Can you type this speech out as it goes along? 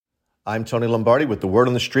I'm Tony Lombardi with the Word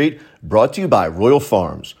on the Street, brought to you by Royal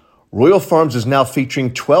Farms. Royal Farms is now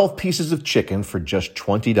featuring 12 pieces of chicken for just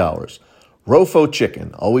 $20. Rofo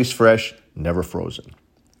chicken, always fresh, never frozen.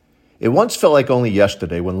 It once felt like only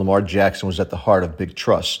yesterday when Lamar Jackson was at the heart of Big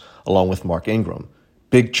Truss, along with Mark Ingram.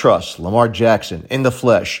 Big Truss, Lamar Jackson, in the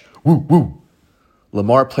flesh, woo, woo.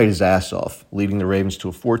 Lamar played his ass off, leading the Ravens to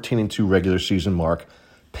a 14-2 regular season mark,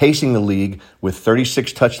 pacing the league with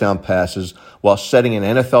 36 touchdown passes while setting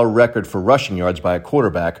an NFL record for rushing yards by a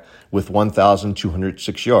quarterback with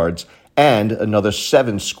 1,206 yards and another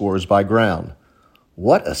 7 scores by ground.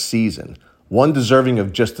 What a season, one deserving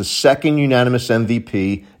of just the second unanimous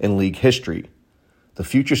MVP in league history. The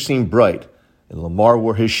future seemed bright, and Lamar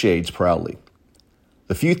wore his shades proudly.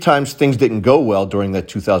 The few times things didn't go well during that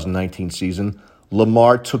 2019 season,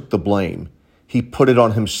 Lamar took the blame. He put it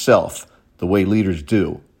on himself, the way leaders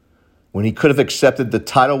do. When he could have accepted the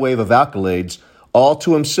tidal wave of accolades all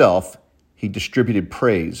to himself, he distributed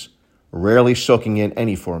praise, rarely soaking in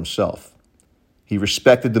any for himself. He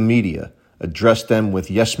respected the media, addressed them with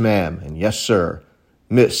yes ma'am and yes sir,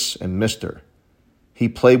 miss and mister. He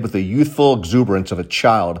played with the youthful exuberance of a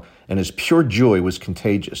child, and his pure joy was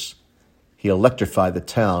contagious. He electrified the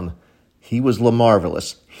town. He was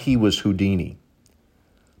Lamarvelous. He was Houdini.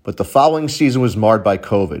 But the following season was marred by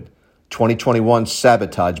COVID, 2021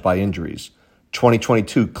 sabotaged by injuries,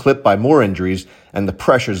 2022 clipped by more injuries and the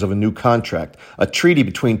pressures of a new contract, a treaty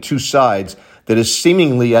between two sides that is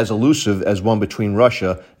seemingly as elusive as one between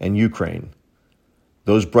Russia and Ukraine.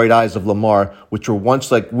 Those bright eyes of Lamar, which were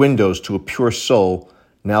once like windows to a pure soul,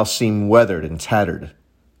 now seem weathered and tattered.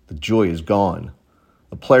 The joy is gone.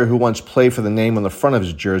 A player who once played for the name on the front of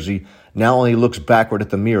his jersey now only looks backward at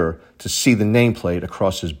the mirror to see the nameplate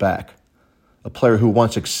across his back. A player who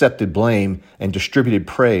once accepted blame and distributed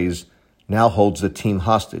praise now holds the team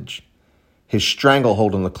hostage. His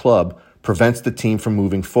stranglehold on the club prevents the team from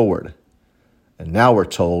moving forward. And now we're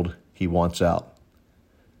told he wants out.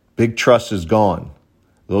 Big Truss is gone.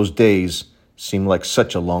 Those days seem like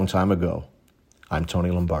such a long time ago. I'm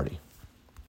Tony Lombardi.